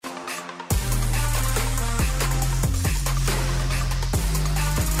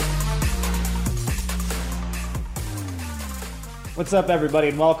What's up, everybody,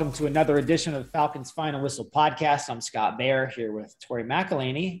 and welcome to another edition of the Falcons Final Whistle podcast. I'm Scott Bair here with Tori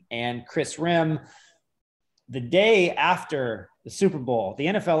McElhaney and Chris Rim. The day after the Super Bowl, the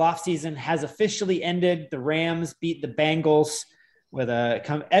NFL offseason has officially ended. The Rams beat the Bengals with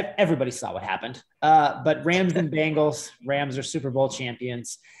everybody saw what happened. But Rams and Bengals, Rams are Super Bowl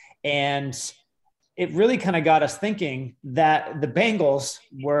champions. And it really kind of got us thinking that the Bengals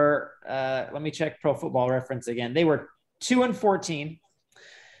were, let me check Pro Football Reference again. They were 2-14,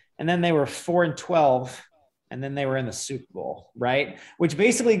 and then they were 4-12, and then they were in the Super Bowl, right? Which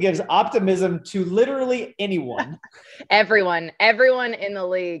basically gives optimism to literally anyone. Everyone in the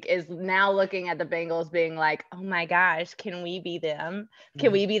league is now looking at the Bengals being like, oh my gosh, can we be them?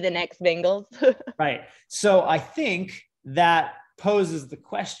 Can we be the next Bengals? Right. So I think that poses the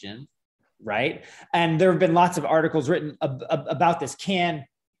question, right? And there have been lots of articles written about this. Can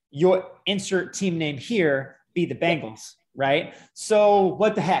your insert team name here be the Bengals, right? So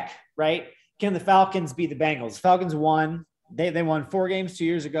what the heck, right? Can the Falcons be the Bengals? Falcons won. They won 4 games 2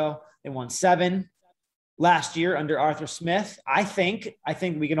 years ago. They won 7 last year under Arthur Smith. I think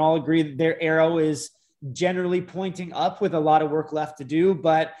we can all agree that their arrow is generally pointing up with a lot of work left to do,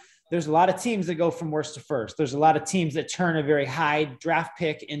 but there's a lot of teams that go from worst to first. There's a lot of teams that turn a very high draft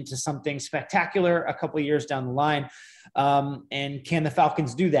pick into something spectacular a couple of years down the line. And can the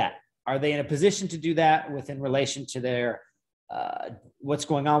Falcons do that? Are they in a position to do that within relation to their what's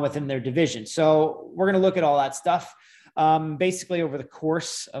going on within their division? So we're going to look at all that stuff. Basically over the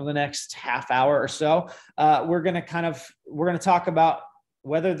course of the next half hour or so, we're going to talk about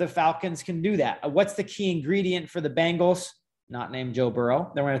whether the Falcons can do that. What's the key ingredient for the Bengals? Not named Joe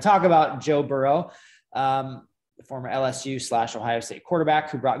Burrow. Then we're going to talk about Joe Burrow, the former LSU/Ohio State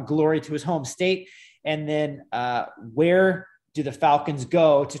quarterback who brought glory to his home state. And then where do the Falcons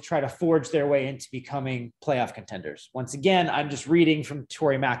go to try to forge their way into becoming playoff contenders? Once again, I'm just reading from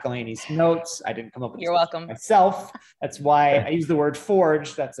Tori McElhaney's notes. I didn't come up with You're welcome. Myself. That's why I use the word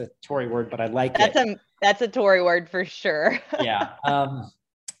forge. That's a Tori word, but I like it. That's a Tori word for sure. Yeah.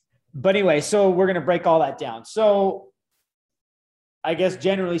 But anyway, so we're going to break all that down. So I guess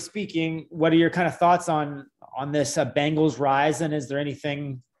generally speaking, what are your kind of thoughts on this Bengals rise? And is there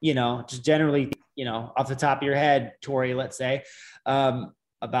anything, just generally, off the top of your head, Tori, let's say,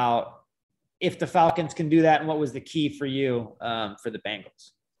 about if the Falcons can do that and what was the key for you for the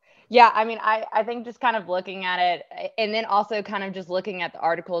Bengals? Yeah, I mean, I think just kind of looking at it and then also kind of just looking at the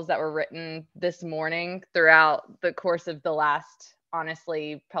articles that were written this morning throughout the course of the last,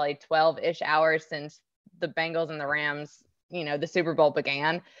 honestly, probably 12-ish hours since the Bengals and the Rams, the Super Bowl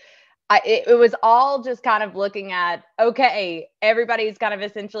began. It was all just kind of looking at, okay, everybody's kind of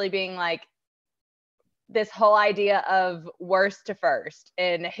essentially being like, this whole idea of worst to first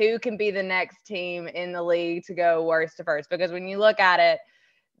and who can be the next team in the league to go worst to first. Because when you look at it,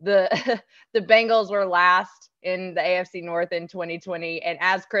 the Bengals were last in the AFC North in 2020. And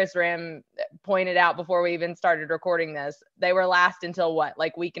as Chris Rim pointed out before we even started recording this, they were last until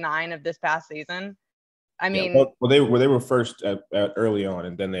week 9 of this past season. I mean, well, they were first at early on,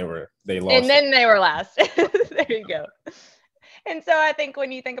 and then they lost. And then they were last. There you go. And so I think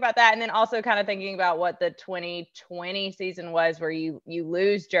when you think about that, and then also kind of thinking about what the 2020 season was, where you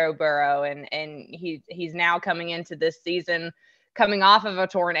lose Joe Burrow, and he's now coming into this season coming off of a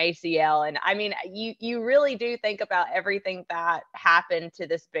torn ACL. And I mean, you really do think about everything that happened to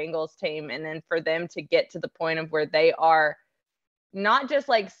this Bengals team, and then for them to get to the point of where they are not just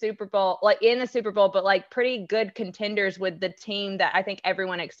Super Bowl, in the Super Bowl, but pretty good contenders with the team that I think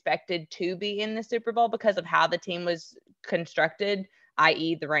everyone expected to be in the Super Bowl because of how the team was constructed,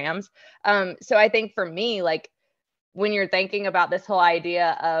 i.e. the Rams. So I think for me, when you're thinking about this whole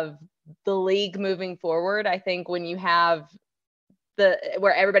idea of the league moving forward, I think when you have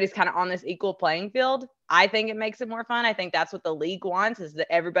where everybody's kind of on this equal playing field, I think it makes it more fun. I think that's what the league wants, is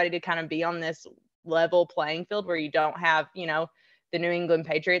that everybody to kind of be on this level playing field where you don't have, the New England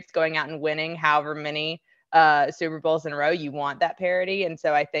Patriots going out and winning however many Super Bowls in a row. You want that parity. And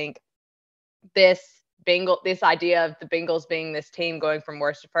so I think this idea of the Bengals being this team going from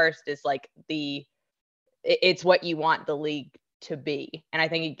worst to first is it's what you want the league to be. And I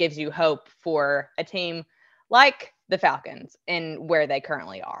think it gives you hope for a team like the Falcons and where they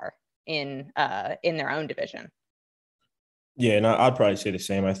currently are in their own division. Yeah, and I'd probably say the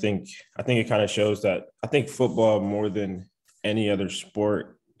same. I think it kind of shows that I think football, more than any other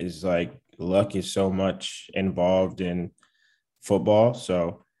sport, is luck is so much involved in football.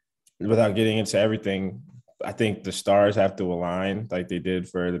 So without getting into everything, I think the stars have to align like they did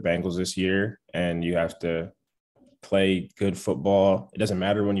for the Bengals this year, and you have to play good football. It doesn't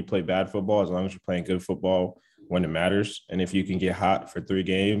matter when you play bad football, as long as you're playing good football when it matters. And if you can get hot for 3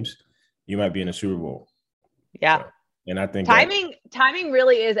 games, you might be in a Super Bowl. Yeah. So, and I think timing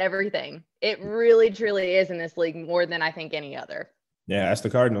really is everything. It really, truly is in this league more than I think any other. Yeah, that's the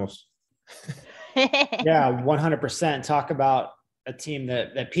Cardinals. Yeah, 100%. Talk about a team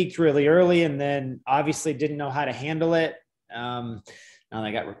that peaked really early and then obviously didn't know how to handle it. Now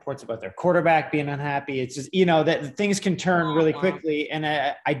they got reports about their quarterback being unhappy. It's just, that things can turn really quickly. And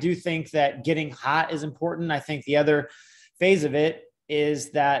I do think that getting hot is important. I think the other phase of it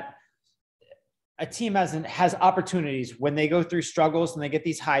is that a team has opportunities when they go through struggles and they get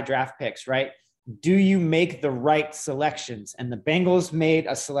these high draft picks, right? Do you make the right selections? And the Bengals made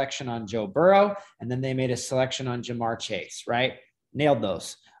a selection on Joe Burrow, and then they made a selection on Jamar Chase, right? Nailed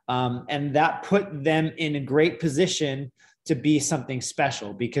those. And that put them in a great position to be something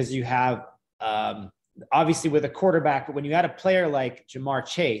special because you have obviously with a quarterback, but when you had a player like Jamar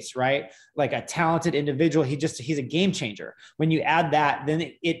Chase, right? Like a talented individual, he's a game changer. When you add that,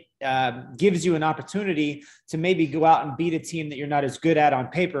 then it gives you an opportunity to maybe go out and beat a team that you're not as good at on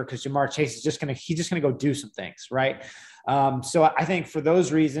paper because Jamar Chase is just going to go do some things, right? So I think for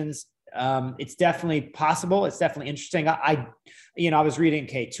those reasons, it's definitely possible. It's definitely interesting. I was reading,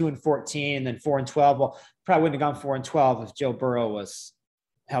 2-14 and then 4-12. Well, probably wouldn't have gone 4-12 if Joe Burrow was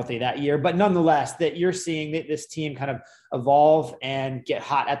healthy that year, but nonetheless, that you're seeing that this team kind of evolve and get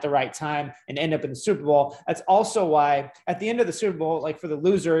hot at the right time and end up in the Super Bowl. That's also why at the end of the Super Bowl, like for the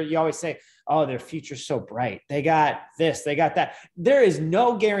loser, you always say, oh, their future's so bright. They got this, they got that. There is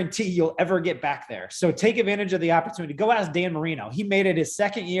no guarantee you'll ever get back there. So take advantage of the opportunity. Go ask Dan Marino. He made it his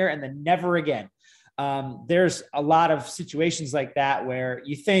second year and then never again. There's a lot of situations like that where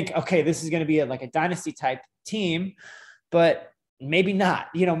you think, okay, this is going to be like a dynasty type team, but maybe not,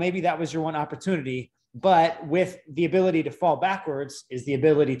 maybe that was your one opportunity, but with the ability to fall backwards is the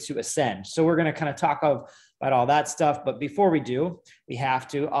ability to ascend. So we're going to kind of talk about all that stuff. But before we do, we have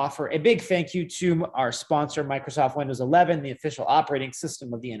to offer a big thank you to our sponsor, Microsoft Windows 11, the official operating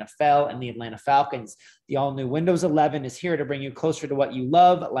system of the NFL and the Atlanta Falcons. The all-new Windows 11 is here to bring you closer to what you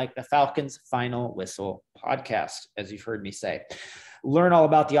love, like the Falcons Final Whistle podcast, as you've heard me say. Learn all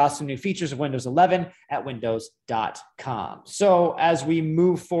about the awesome new features of Windows 11 at windows.com. So as we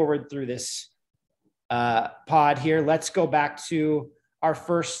move forward through this pod here, let's go back to our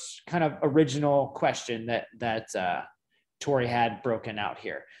first kind of original question that Tori had broken out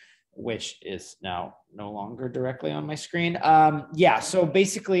here, which is now no longer directly on my screen. So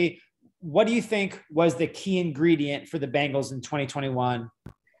basically, what do you think was the key ingredient for the Bengals in 2021?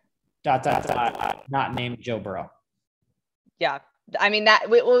 Not named Joe Burrow. Yeah. I mean,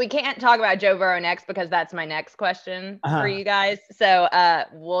 we can't talk about Joe Burrow next because that's my next question for you guys. So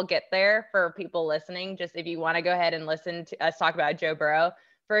we'll get there for people listening. Just if you want to go ahead and listen to us talk about Joe Burrow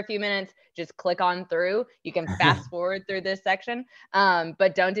for a few minutes, just click on through. You can fast forward through this section,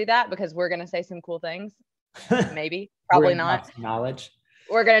 but don't do that because we're going to say some cool things. Maybe, probably not. Knowledge.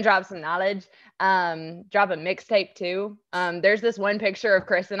 We're going to drop some knowledge, drop a mixtape too. There's this one picture of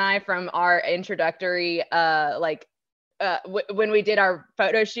Chris and I from our introductory, when we did our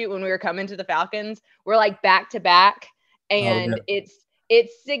photo shoot when we were coming to the Falcons, we're like back to back, and it's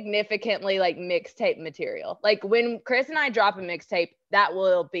significantly like mixtape material. Like when Chris and I drop a mixtape, that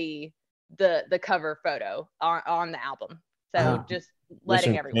will be the cover photo on the album. So just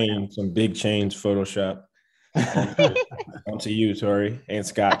letting everyone know. Some big chains Photoshop onto you, Tori, and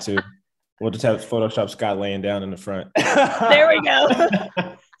Scott too. We'll just have Photoshop Scott laying down in the front. There we go.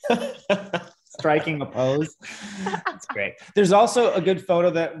 Striking a pose. That's great. There's also a good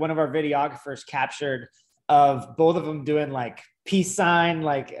photo that one of our videographers captured of both of them doing like peace sign.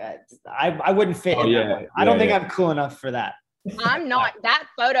 Like I wouldn't fit in that one. I don't think I'm cool enough for that. I'm not. That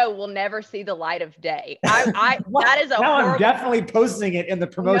photo will never see the light of day. That is a now horrible. I'm definitely posting it in the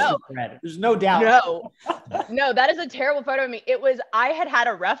promotion thread. There's no doubt. No, that is a terrible photo of me. I had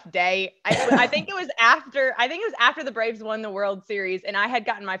a rough day. I think it was after the Braves won the World Series, and I had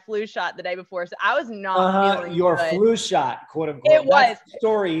gotten my flu shot the day before, so I was not feeling your good. Flu shot, quote unquote. It was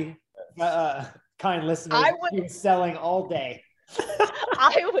story. Kind listeners, he was selling all day.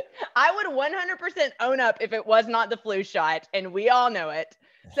 I would 100% own up if it was not the flu shot, and we all know it.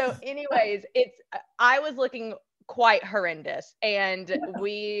 So anyways, I was looking quite horrendous, and it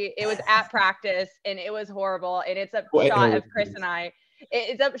was at practice, and it was horrible, and it's a shot of Chris and I.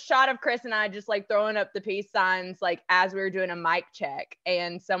 It's a shot of Chris and I just like throwing up the peace signs like as we were doing a mic check,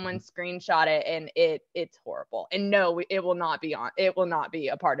 and someone screenshot it, and it's horrible. And no, it will not be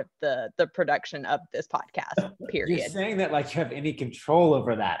a part of the production of this podcast, period. You're saying that like you have any control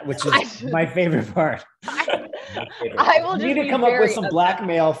over that, which is my favorite part. I will You just need to come up with some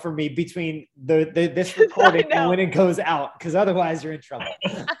blackmail for me between this recording and when it goes out, because otherwise you're in trouble.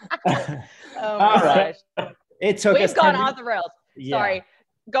 Oh my gosh. It took We've us gone off the rails. Yeah. Sorry.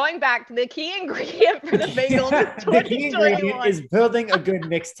 Going back to the key ingredient for the Bengals in 2021. The key ingredient is building a good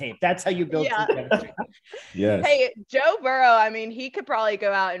mixtape. That's how you build team chemistry. Yes. Hey, Joe Burrow, I mean, he could probably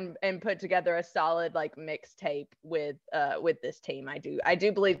go out and put together a solid like mixtape with this team. I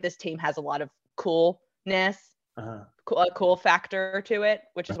do believe this team has a lot of coolness, a cool factor to it,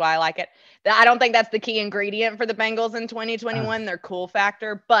 which is why I like it. I don't think that's the key ingredient for the Bengals in 2021, their cool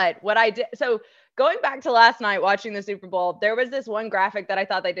factor. But what I did, so going back to last night watching the Super Bowl, there was this one graphic that I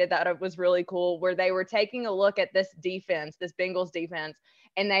thought they did that was really cool, where they were taking a look at this defense, this Bengals defense,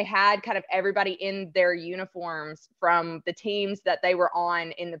 and they had kind of everybody in their uniforms from the teams that they were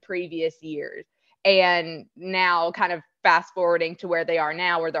on in the previous years. And now kind of fast forwarding to where they are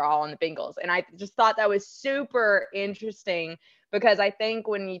now, where they're all on the Bengals. And I just thought that was super interesting, because I think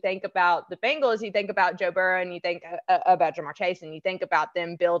when you think about the Bengals, you think about Joe Burrow and you think about Jamar Chase, and you think about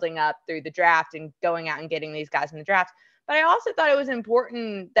them building up through the draft and going out and getting these guys in the draft. But I also thought it was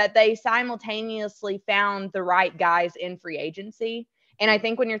important that they simultaneously found the right guys in free agency. And I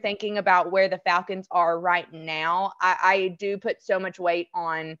think when you're thinking about where the Falcons are right now, I do put so much weight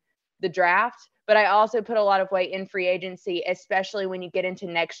on the draft, but I also put a lot of weight in free agency, especially when you get into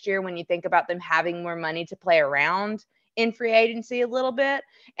next year, when you think about them having more money to play around in free agency a little bit.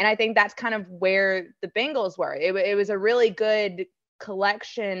 And I think that's kind of where the Bengals were. It was a really good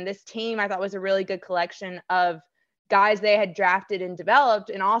collection. This team, I thought, was a really good collection of guys they had drafted and developed,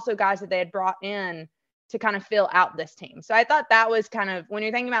 and also guys that they had brought in to kind of fill out this team. So I thought that was kind of, when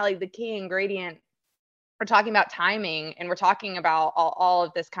you're thinking about like the key ingredient, we're talking about timing and we're talking about all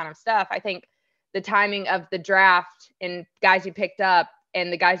of this kind of stuff. I think the timing of the draft and guys you picked up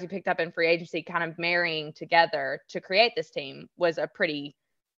and the guys you picked up in free agency kind of marrying together to create this team was a pretty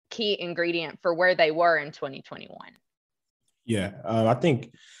key ingredient for where they were in 2021. Yeah, I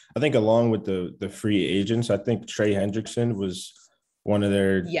think along with the free agents, I think Trey Hendrickson was one of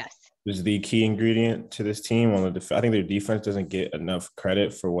their was the key ingredient to this team. I think their defense doesn't get enough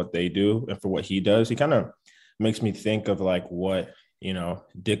credit for what they do and for what he does. He kind of makes me think of like what,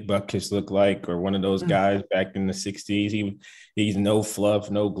 Dick Butkus looked like, or one of those guys back in the 60s. He's no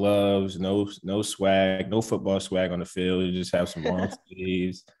fluff, no gloves, no swag, no football swag on the field. He just have some long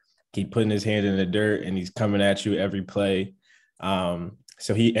sleeves, keep putting his hand in the dirt, and he's coming at you every play.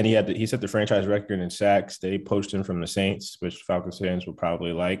 So he set the franchise record in sacks. They poached him from the Saints, which Falcons fans will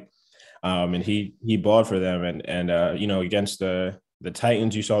probably like. And he balled for them. And against the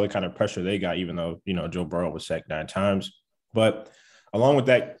Titans, you saw the kind of pressure they got, even though, Joe Burrow was sacked 9 times. But along with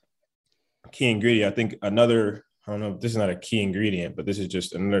that key ingredient, I think I don't know if this is not a key ingredient, but this is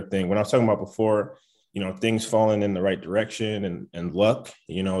just another thing. When I was talking about before, things falling in the right direction and luck,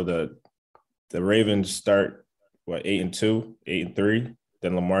 the Ravens start 8-2, 8-3.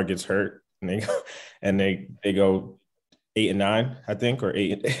 Then Lamar gets hurt and they go 8-9, I think, or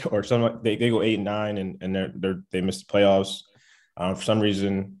 8 or something. They go 8-9 and they miss the playoffs. For some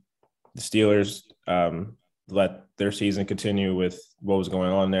reason, the Steelers let their season continue with what was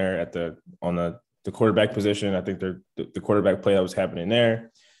going on there on the quarterback position. I think the quarterback play that was happening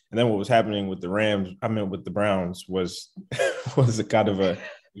there, and then what was happening with with the Browns was a kind of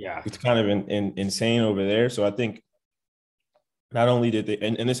it's kind of insane over there. So I think not only did they,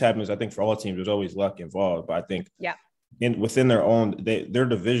 and this happens, I think for all teams, there's always luck involved, but I think within their own, their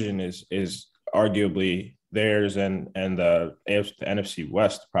division is arguably theirs and the NFC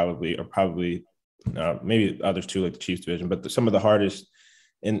West probably maybe others too, like the Chiefs division, but some of the hardest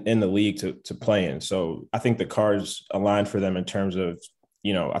in the league to play in. So I think the cards aligned for them in terms of,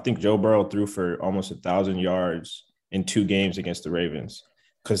 I think Joe Burrow threw for almost 1,000 yards in 2 games against the Ravens,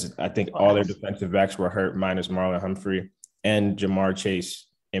 because I think all their defensive backs were hurt minus Marlon Humphrey, and Jamar Chase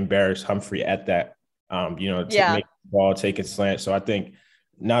embarrassed Humphrey at that, to make the ball take its slant. So I think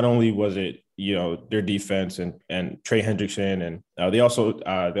not only was it, their defense and Trey Hendrickson, and they also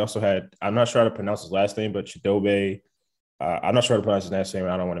had, I'm not sure how to pronounce his last name, but Chidobe. I'm not sure how to pronounce his last name.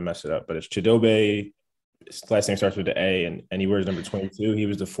 I don't want to mess it up, but it's Chidobe. His last name starts with the A, and he wears number 22. He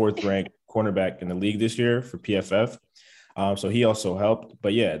was the 4th ranked cornerback in the league this year for PFF. So he also helped.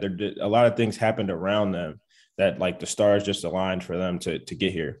 But yeah, a lot of things happened around them that like the stars just aligned for them to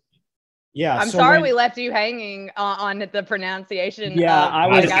get here. Yeah, I'm sorry we left you hanging on the pronunciation. Yeah, I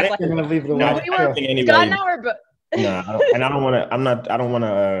was going to leave the line. Scott and I were No, and I don't want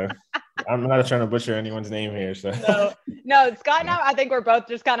to. I'm not trying to butcher anyone's name here. So no, Scott and I think we're both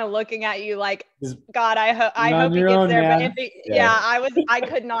just kind of looking at you like, God, I hope he gets own, there. man. But if he,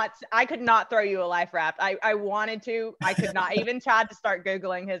 I could not throw you a life raft. I wanted to. I could not. Even tried to start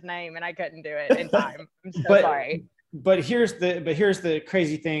Googling his name, and I couldn't do it in time. I'm so sorry. But here's the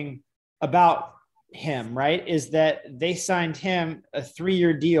crazy thing about him, right? Is that they signed him a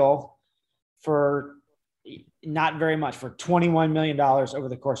 3-year deal for not very much, for $21 million over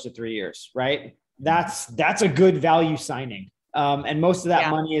the course of 3 years, right? That's a good value signing. And most of that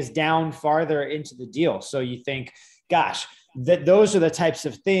money is down farther into the deal. So you think, gosh, that those are the types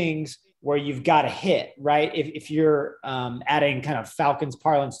of things where you've got to hit, right? If you're adding kind of Falcons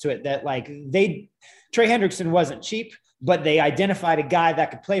parlance to it, that like Trey Hendrickson wasn't cheap, but they identified a guy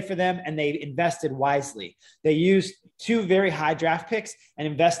that could play for them and they invested wisely. They used 2 very high draft picks and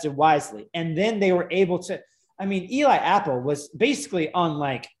invested wisely. And then they were able to, Eli Apple was basically on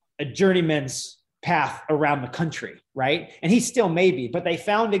like a journeyman's path around the country, right? And he still may be, but they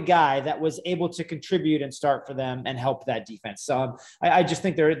found a guy that was able to contribute and start for them and help that defense. So I just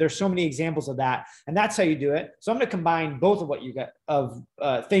think there's so many examples of that, and that's how you do it. So I'm going to combine both of what you got of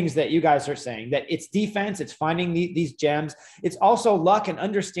things that you guys are saying, that it's defense, it's finding these gems. It's also luck and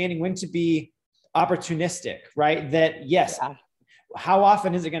understanding when to be opportunistic, right? That yes. Yeah. How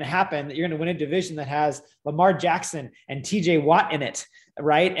often is it going to happen that you're going to win a division that has Lamar Jackson and TJ Watt in it,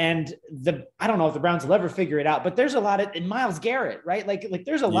 right? And I don't know if the Browns will ever figure it out, but there's a lot of, and Myles Garrett, right? Like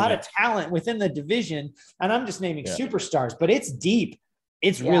there's a lot of talent within the division, and I'm just naming superstars, but it's deep.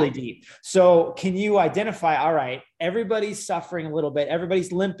 It's really deep. So can you identify, all right, everybody's suffering a little bit,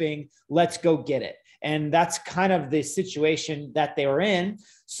 everybody's limping, let's go get it. And that's kind of the situation that they were in.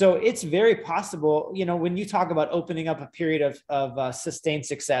 So it's very possible, when you talk about opening up a period of sustained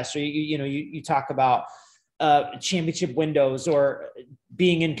success, or you talk about championship windows or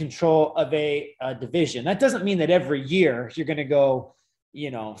being in control of a division, that doesn't mean that every year you're going to go,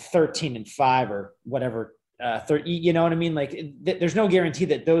 13-5 or whatever. 30, you know what I mean? Like there's no guarantee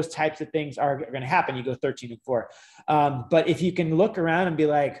that those types of things are going to happen. You go 13-4. But if you can look around and be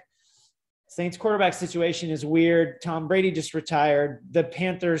like, Saints quarterback situation is weird. Tom Brady just retired. The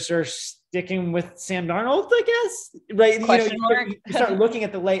Panthers are sticking with Sam Darnold, I guess. Right? You start looking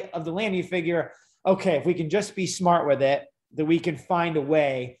at the lay of the land. You figure, okay, if we can just be smart with it, that we can find a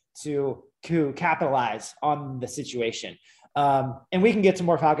way to capitalize on the situation. And we can get to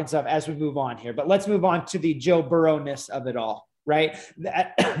more Falcon stuff as we move on here. But let's move on to the Joe Burrow-ness of it all, right?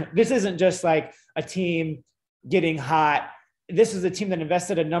 This isn't just like a team getting hot. This is a team that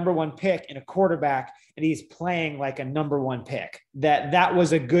invested a number 1 pick in a quarterback, and he's playing like a number 1 pick. That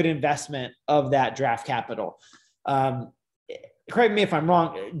was a good investment of that draft capital. Correct me if I'm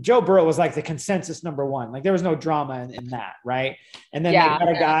wrong. Joe Burrow was like the consensus number 1. Like there was no drama in that, right? And then they got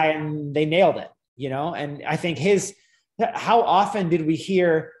a guy and they nailed it, And I think how often did we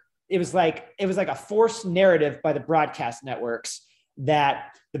hear it was like a forced narrative by the broadcast networks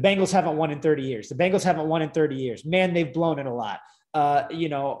that the Bengals haven't won in 30 years. The Bengals haven't won in 30 years. Man, they've blown it a lot,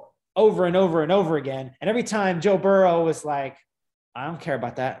 over and over and over again. And every time Joe Burrow was like, I don't care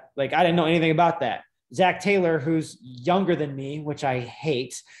about that. Like, I didn't know anything about that. Zach Taylor, who's younger than me, which I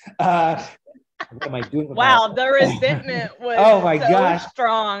hate. What am I doing? Wow, the resentment was oh my gosh,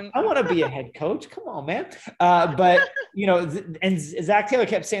 strong. I want to be a head coach. Come on, man. But and Zach Taylor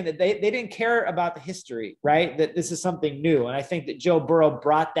kept saying that they didn't care about the history, right? That this is something new. And I think that Joe Burrow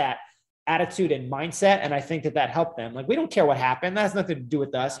brought that attitude and mindset, and I think that helped them. Like, we don't care what happened. That has nothing to do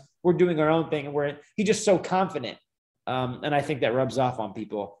with us. We're doing our own thing, and he's just so confident. And I think that rubs off on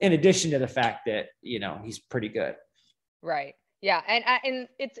people, in addition to the fact that, he's pretty good. Right. Yeah. And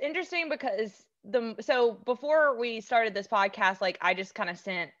it's interesting because so before we started this podcast, like I just kind of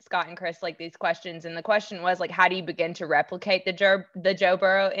sent Scott and Chris like these questions, and the question was like, how do you begin to replicate the Joe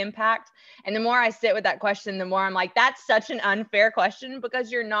Burrow impact? And the more I sit with that question, the more I'm like, that's such an unfair question,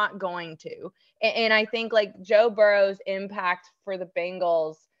 because you're not going to. And I think like Joe Burrow's impact for the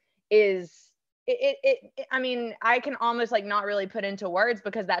Bengals is I mean, I can almost like not really put into words,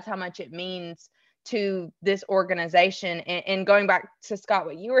 because that's how much it means to this organization. And going back to Scott,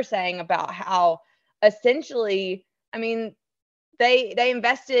 what you were saying about how essentially, I mean, they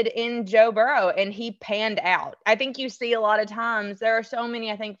invested in Joe Burrow and he panned out. I think you see a lot of times there are so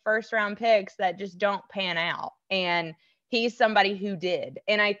many, I think, first round picks that just don't pan out. And he's somebody who did.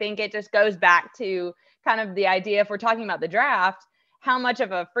 And I think it just goes back to kind of the idea, if we're talking about the draft, how much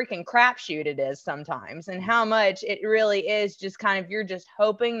of a freaking crapshoot it is sometimes, and how much it really is just kind of, you're just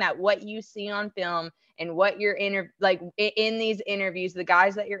hoping that what you see on film and what you're in these interviews, the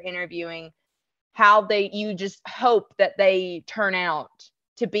guys that you're interviewing, you just hope that they turn out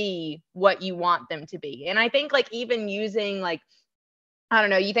to be what you want them to be. And I think like even using like, I don't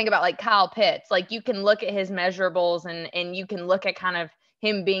know, you think about like Kyle Pitts, like you can look at his measurables and you can look at kind of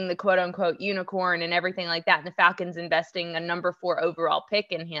him being the quote unquote unicorn and everything like that. And the Falcons investing a number 4 overall pick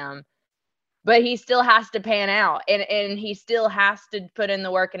in him, but he still has to pan out and he still has to put in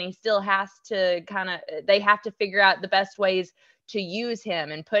the work, and he still has to they have to figure out the best ways to use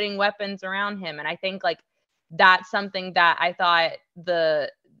him and putting weapons around him. And I think like that's something that I thought the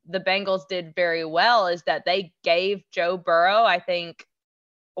Bengals did very well, is that they gave Joe Burrow, I think,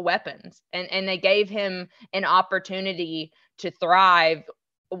 weapons and they gave him an opportunity to thrive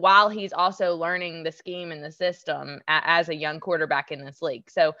while he's also learning the scheme and the system as a young quarterback in this league.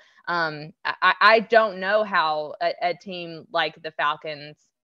 So I don't know how a team like the Falcons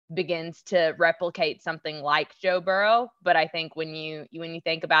begins to replicate something like Joe Burrow, but I think when you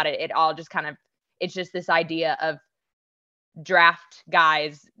think about it, it all just kind of, it's just this idea of draft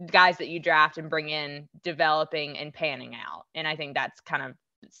guys that you draft and bring in, developing and panning out. And I think that's kind of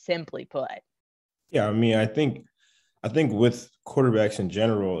simply put. Yeah, I mean, I think with quarterbacks in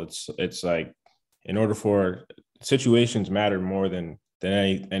general, it's like, in order for situations matter more than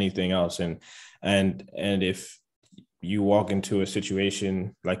anything else. And if you walk into a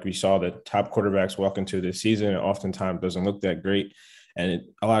situation like we saw the top quarterbacks walk into this season, it oftentimes doesn't look that great. And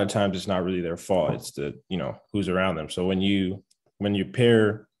a lot of times it's not really their fault. It's the, who's around them. So when you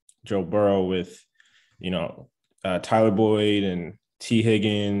pair Joe Burrow with, Tyler Boyd and T.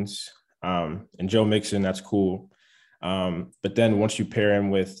 Higgins and Joe Mixon, that's cool. But then once you pair him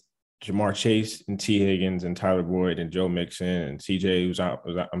with Jamar Chase and T. Higgins and Tyler Boyd and Joe Mixon and CJ,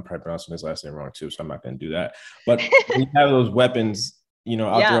 I'm probably pronouncing his last name wrong too, so I'm not going to do that. But when you have those weapons,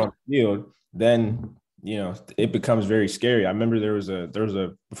 out there on the field, then it becomes very scary. I remember there was a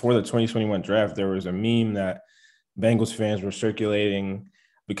before the 2021 draft, there was a meme that Bengals fans were circulating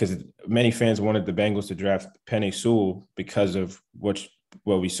because many fans wanted the Bengals to draft Penei Sewell because of what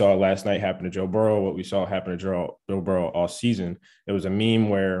we saw last night happen to Joe Burrow, what we saw happen to Joe Burrow all season. It was a meme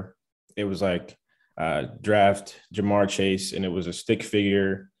where it was like draft Jamar Chase, and it was a stick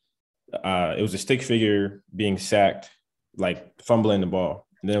figure. It was a stick figure being sacked, like fumbling the ball.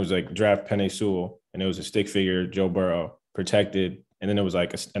 And then it was like draft Penei Sewell, and it was a stick figure, Joe Burrow, protected. And then it was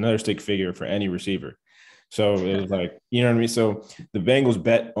like another stick figure for any receiver. So it was like, you know what I mean? So the Bengals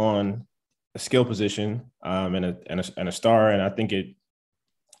bet on a skill position and a star, and I think it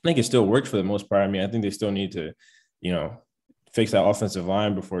still worked for the most part. I mean, I think they still need to, fix that offensive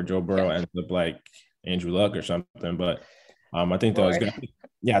line before Joe Burrow ends up like Andrew Luck or something. But I think that was going to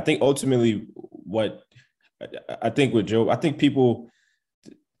 – yeah, I think ultimately what – I think with Joe – I think people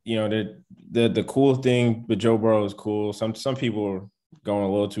 – the cool thing with Joe Burrow is cool. Some people are going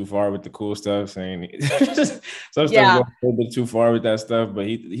a little too far with the cool stuff, saying some stuff going a little bit too far with that stuff. But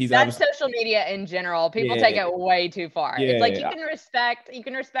he's that's social media in general. People take it way too far. Yeah, it's like you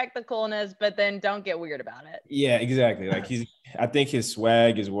can respect the coolness, but then don't get weird about it. Yeah, exactly. Like I think his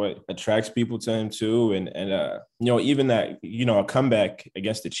swag is what attracts people to him too. And even that, a comeback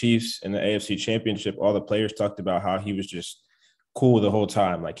against the Chiefs in the AFC Championship, all the players talked about how he was just cool the whole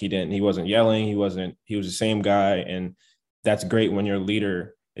time. Like he wasn't yelling. He was the same guy. And that's great when your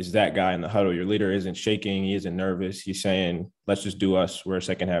leader is that guy in the huddle. Your leader isn't shaking. He isn't nervous. He's saying, let's just do us. We're a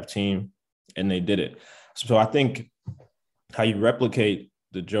second half team. And they did it. So I think how you replicate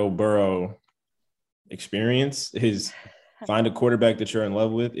the Joe Burrow experience is find a quarterback that you're in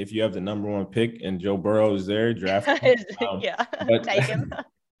love with. If you have the number 1 pick and Joe Burrow is there, draft him. Take him.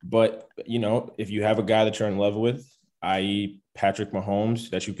 But, if you have a guy that you're in love with, i.e. Patrick Mahomes,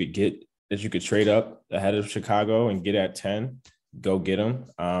 that you could trade up ahead of Chicago and get at 10, go get him,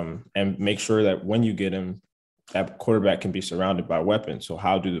 and make sure that when you get him, that quarterback can be surrounded by weapons. So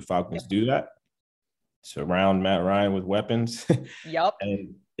how do the Falcons do that? Surround Matt Ryan with weapons. Yep.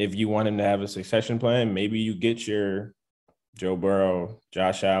 And if you want him to have a succession plan, maybe you get your Joe Burrow,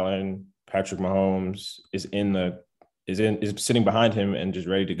 Josh Allen, Patrick Mahomes is sitting behind him and just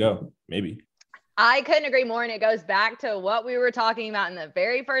ready to go. Maybe. I couldn't agree more. And it goes back to what we were talking about in the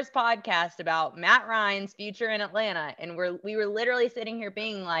very first podcast about Matt Ryan's future in Atlanta. And we were literally sitting here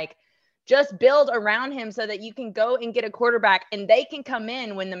being like, just build around him so that you can go and get a quarterback and they can come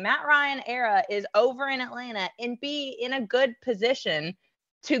in when the Matt Ryan era is over in Atlanta and be in a good position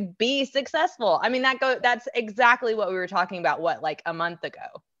to be successful. I mean, that's exactly what we were talking about, like a month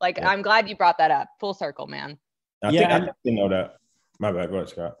ago. Like, yeah. I'm glad you brought that up. Full circle, man. I think know that. My bad. Go ahead,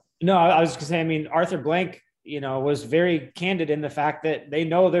 Scott. No, I was going to say, I mean, Arthur Blank, was very candid in the fact that they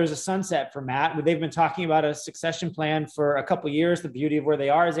know there's a sunset for Matt. They've been talking about a succession plan for a couple of years. The beauty of where they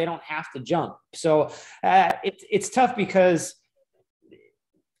are is they don't have to jump. So it's tough because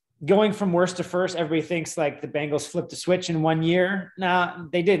going from worst to first, everybody thinks like the Bengals flipped a switch in 1 year. Nah,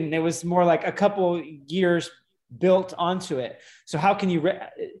 they didn't. It was more like a couple years built onto it. So how can you,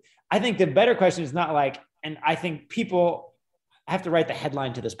 I think the better question is not like, and I think people have to write the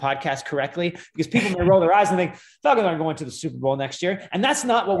headline to this podcast correctly, because people may roll their eyes and think Falcons aren't going to the Super Bowl next year. And that's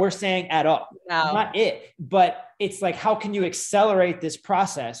not what we're saying at all. No. Not it. But it's like, how can you accelerate this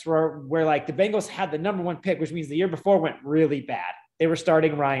process where like the Bengals had the number 1 pick, which means the year before went really bad. They were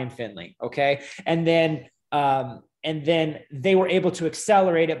starting Ryan Finley. Okay. And then they were able to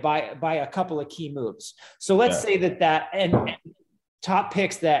accelerate it by a couple of key moves. So let's say that and top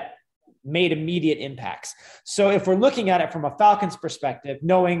picks that made immediate impacts. So if we're looking at it from a Falcons perspective,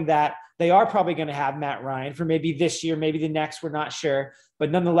 knowing that they are probably going to have Matt Ryan for maybe this year, maybe the next, we're not sure.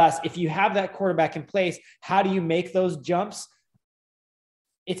 But nonetheless, if you have that quarterback in place, how do you make those jumps?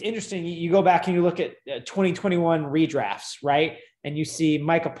 It's interesting. You go back and you look at 2021 redrafts, right? And you see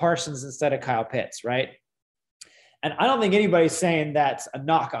Micah Parsons instead of Kyle Pitts, right? And I don't think anybody's saying that's a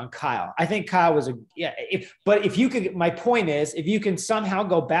knock on Kyle. I think Kyle was but if you could, my point is, if you can somehow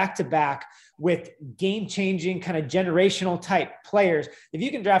go back to back with game-changing kind of generational type players, if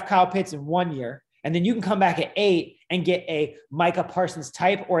you can draft Kyle Pitts in 1 year, and then you can come back at 8 and get a Micah Parsons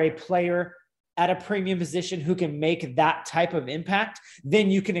type or a player at a premium position who can make that type of impact,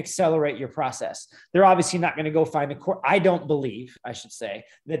 then you can accelerate your process. They're obviously not going to go find I don't believe, I should say,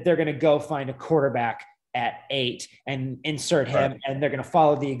 that they're going to go find a quarterback at 8 and insert him, and they're going to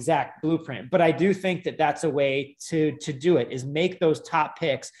follow the exact blueprint. But I do think that that's a way to do it, is make those top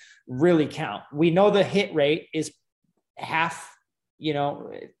picks really count. We know the hit rate is half,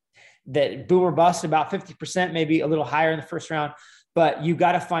 that boom or bust, about 50%, maybe a little higher in the first round, but you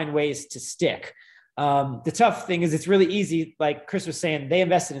got to find ways to stick. The tough thing is it's really easy. Like Chris was saying, they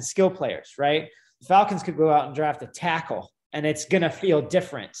invested in skill players, right? The Falcons could go out and draft a tackle and it's going to feel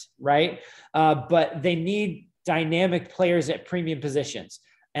different, right? But they need dynamic players at premium positions.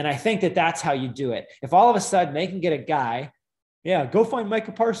 And I think that that's how you do it. If all of a sudden they can get a guy, go find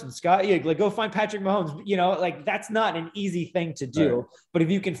Micah Parsons, Scott. Go find Patrick Mahomes. That's not an easy thing to do. Right. But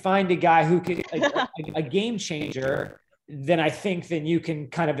if you can find a guy who can a game changer, then I think then you can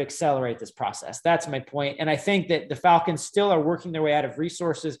kind of accelerate this process. That's my point. And I think that the Falcons still are working their way out of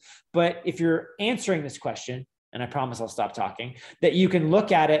resources. But if you're answering this question, and I promise I'll stop talking, that you can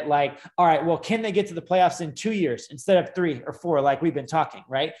look at it like, all right, well, can they get to the playoffs in 2 years instead of 3 or 4, like we've been talking,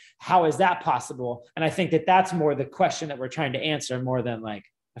 right? How is that possible? And I think that that's more the question that we're trying to answer, more than like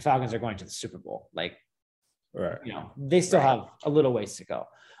the Falcons are going to the Super Bowl. Like, they still have a little ways to go,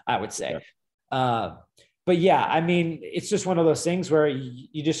 I would say. But yeah, I mean, it's just one of those things where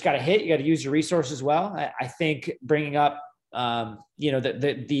you just got to hit, you got to use your resources well. I think bringing up, the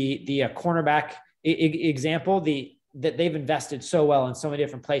cornerback example, that they've invested so well in so many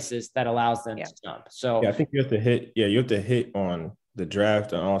different places that allows them to jump. So I think you have to hit on the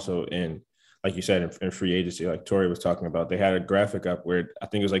draft, and also in, like you said, in free agency, like Tori was talking about. They had a graphic up where I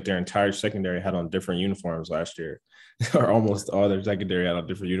think it was like their entire secondary had on different uniforms last year, or almost all their secondary had on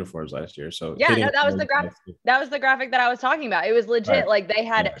different uniforms last year. So that was the graphic. That was the graphic that I was talking about. It was legit. Right. Like they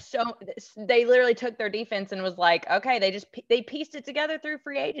had they literally took their defense and was like, okay, they pieced it together through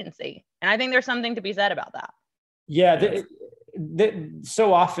free agency, and I think there's something to be said about that. Yeah,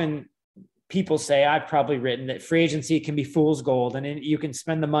 so often people say, I've probably written, that free agency can be fool's gold and you can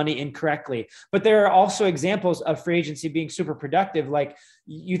spend the money incorrectly. But there are also examples of free agency being super productive. Like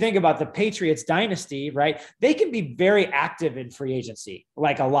you think about the Patriots dynasty, right? They can be very active in free agency,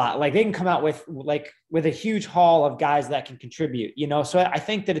 like a lot. Like they can come out with a huge haul of guys that can contribute, So I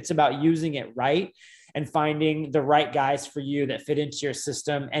think that it's about using it right and finding the right guys for you that fit into your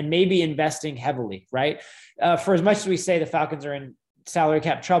system, and maybe investing heavily, right? For as much as we say the Falcons are in salary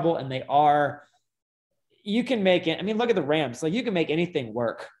cap trouble, and they are, you can make it. I mean, look at the Rams. Like you can make anything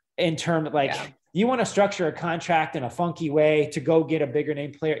work in terms of you want to structure a contract in a funky way to go get a bigger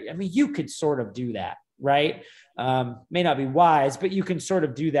name player. I mean, you could sort of do that, right? May not be wise, but you can sort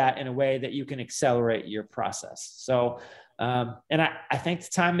of do that in a way that you can accelerate your process. So, and I think the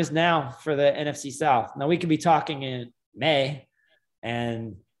time is now for the NFC South. Now we could be talking in May,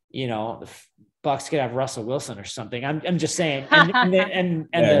 and the Bucks could have Russell Wilson or something. I'm just saying, and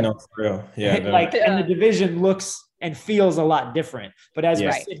for real. And the division looks and feels a lot different. But as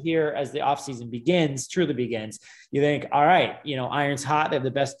we sit here, as the offseason truly begins, you think, all right, iron's hot. They have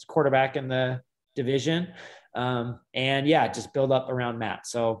the best quarterback in the division, and just build up around Matt.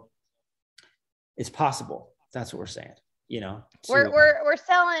 So it's possible. That's what we're saying. We're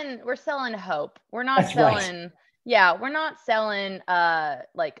selling hope. We're not selling. Right. Yeah, we're not selling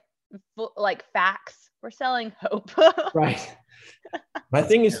like facts. We're selling hope. Right. My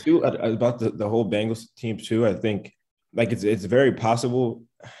thing is too about the whole Bengals team too. I think like it's very possible.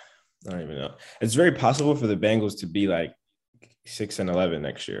 I don't even know. It's very possible for the Bengals to be like 6-11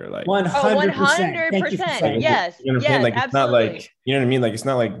 next year. Like 100%. 100%. Yes. you know what I'm saying? Yes, Like it's not absolutely. like, you know what I mean? Like it's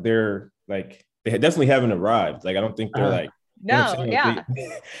not like they're like they definitely haven't arrived. Like I don't think they're like, you know what I'm No, saying?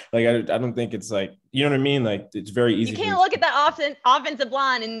 yeah. Like I don't think it's like, you know what I mean? Like it's very easy. You can't look at that offensive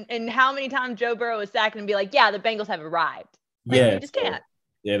line and how many times Joe Burrow was sacked and be like, yeah, the Bengals have arrived. Like, Yeah, you just can't.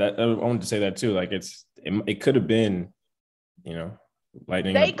 Yeah, I wanted to say that too. Like it could have been, you know,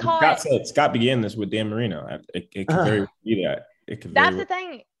 lightning. They caught. Scott began this with Dan Marino. It could very well be that. It could. That's the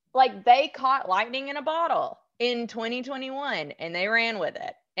thing. Like they caught lightning in a bottle in 2021 and they ran with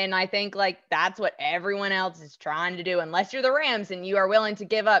it. And I think like that's what everyone else is trying to do, unless you're the Rams and you are willing to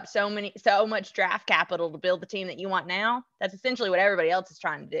give up so much draft capital to build the team that you want now. That's essentially what everybody else is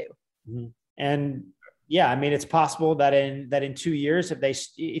trying to do. Mm-hmm. And yeah, I mean, it's possible that in 2 years,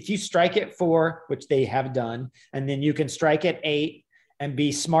 if you strike at 4, which they have done, and then you can strike at 8 and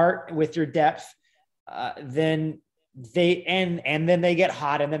be smart with your depth, then then they get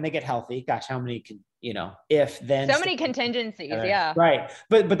hot and then they get healthy. Gosh, how many can, if then so many contingencies. Yeah. Right.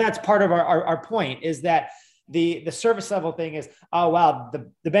 But that's part of our point is that the service level thing is, oh, wow,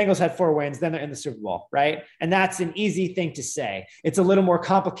 the Bengals had 4 wins, then they're in the Super Bowl. Right. And that's an easy thing to say. It's a little more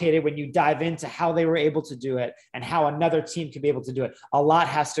complicated when you dive into how they were able to do it and how another team could be able to do it. A lot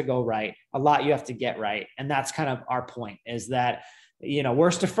has to go right. A lot you have to get right. And that's kind of our point is that,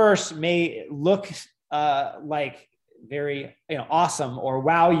 worst to first may look like very, awesome or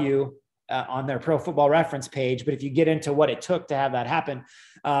wow you on their Pro Football Reference page. But if you get into what it took to have that happen,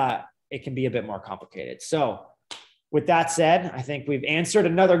 it can be a bit more complicated. So with that said, I think we've answered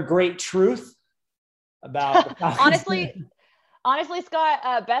another great truth about honestly,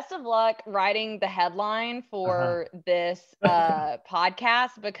 Scott, best of luck writing the headline for this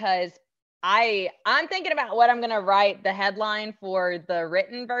podcast, because I'm thinking about what I'm going to write the headline for the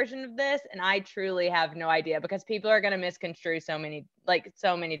written version of this. And I truly have no idea because people are going to misconstrue so many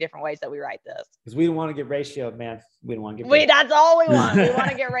different ways that we write this. Because we don't want to get ratioed, man. We don't want to get that's all we want. We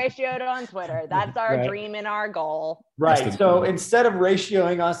want to get ratioed on Twitter. That's our dream and our goal. Right. So instead of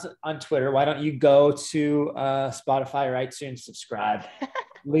ratioing us on Twitter, why don't you go to Spotify or iTunes, subscribe,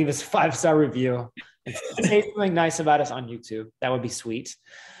 leave us a 5-star review, and say something nice about us on YouTube. That would be sweet.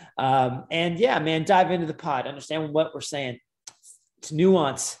 And yeah, man, dive into the pod, understand what we're saying. It's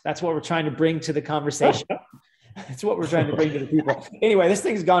nuance. That's what we're trying to bring to the conversation. That's what we're trying to bring to the people. Anyway, this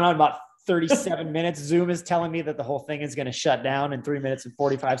thing's gone on about 37 minutes. Zoom is telling me that the whole thing is going to shut down in 3 minutes and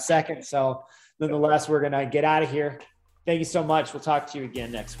 45 seconds. So nonetheless, we're going to get out of here. Thank you so much. We'll talk to you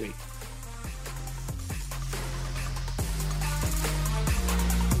again next week.